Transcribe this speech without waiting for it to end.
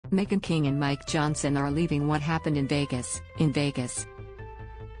Meghan King and Mike Johnson are leaving What Happened in Vegas.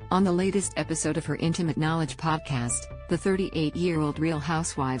 On the latest episode of her Intimate Knowledge podcast, the 38-year-old Real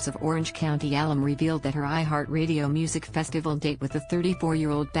Housewives of Orange County alum revealed that her iHeartRadio Music Festival date with the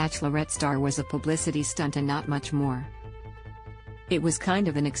 34-year-old Bachelorette star was a publicity stunt and not much more. It was kind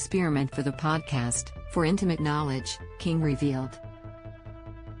of an experiment for the podcast, for Intimate Knowledge, King revealed.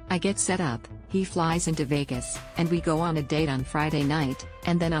 I get set up, he flies into Vegas, and we go on a date on Friday night,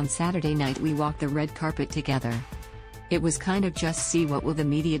 and then on Saturday night we walk the red carpet together. It was kind of just see what will the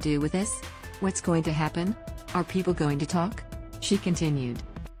media do with this? What's going to happen? Are people going to talk? She continued.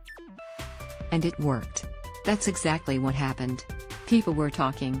 And it worked. That's exactly what happened. People were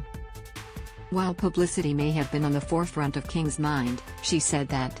talking. While publicity may have been on the forefront of King's mind, she said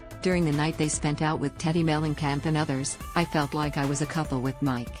that, during the night they spent out with Teddy Mellencamp and others, I felt like I was a couple with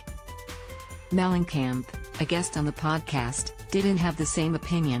Mike. Mellencamp, a guest on the podcast, didn't have the same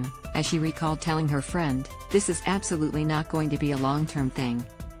opinion, as she recalled telling her friend, "This is absolutely not going to be a long-term thing.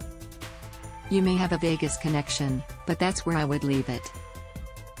 You may have a Vegas connection, but that's where I would leave it."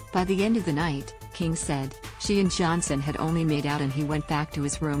 By the end of the night, King said, she and Johnson had only made out and he went back to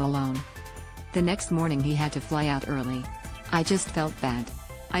his room alone. The next morning he had to fly out early. I just felt bad.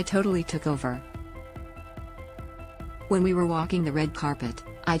 I totally took over. When we were walking the red carpet,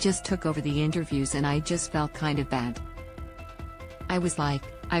 I just took over the interviews and I just felt kind of bad. I was like,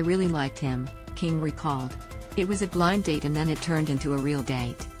 I really liked him, King recalled. It was a blind date and then it turned into a real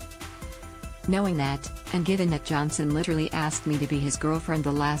date. Knowing that, and given that Johnson literally asked me to be his girlfriend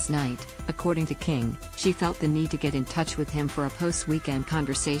the last night, according to King, she felt the need to get in touch with him for a post-weekend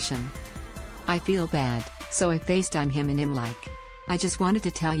conversation. I feel bad, so I FaceTime him and him like, I just wanted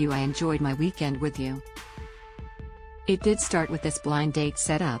to tell you I enjoyed my weekend with you. It did start with this blind date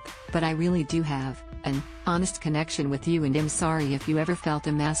setup, but I really do have an honest connection with you and I'm sorry if you ever felt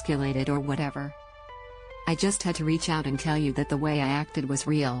emasculated or whatever. I just had to reach out and tell you that the way I acted was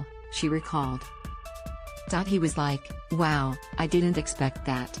real, she recalled. He was like, wow, I didn't expect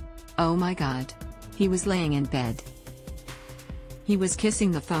that. Oh my god. He was laying in bed. He was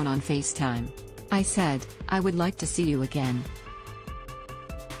kissing the phone on FaceTime. I said, I would like to see you again.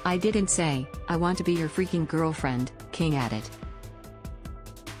 I didn't say, I want to be your freaking girlfriend, King added.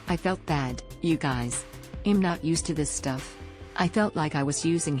 I felt bad, you guys. I'm not used to this stuff. I felt like I was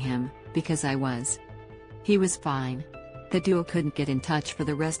using him, because I was. He was fine. The duo couldn't get in touch for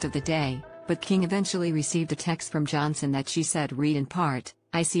the rest of the day, but King eventually received a text from Johnson that she said read in part,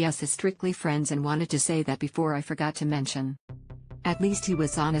 I see us as strictly friends and wanted to say that before I forgot to mention. At least he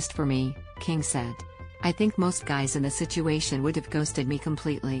was honest for me, King said. I think most guys in the situation would have ghosted me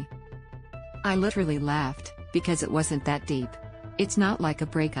completely. I literally laughed, because it wasn't that deep. It's not like a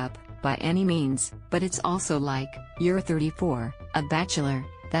breakup, by any means, but it's also like, you're 34, a bachelor,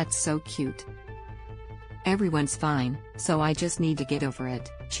 that's so cute. Everyone's fine, so I just need to get over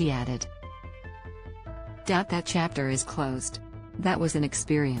it, she added. That chapter is closed. That was an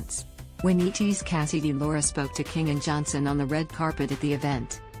experience. When ET's Cassidy Laura spoke to King and Johnson on the red carpet at the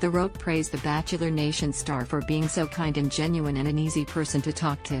event, The Rope praised the Bachelor Nation star for being so kind and genuine and an easy person to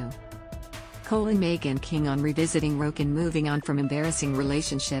talk to. Calling Meghan King on revisiting Roke and moving on from embarrassing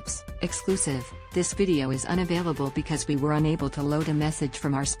relationships. Exclusive, this video is unavailable because we were unable to load a message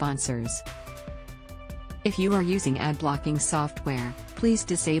from our sponsors. If you are using ad blocking software, please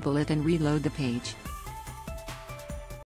disable it and reload the page.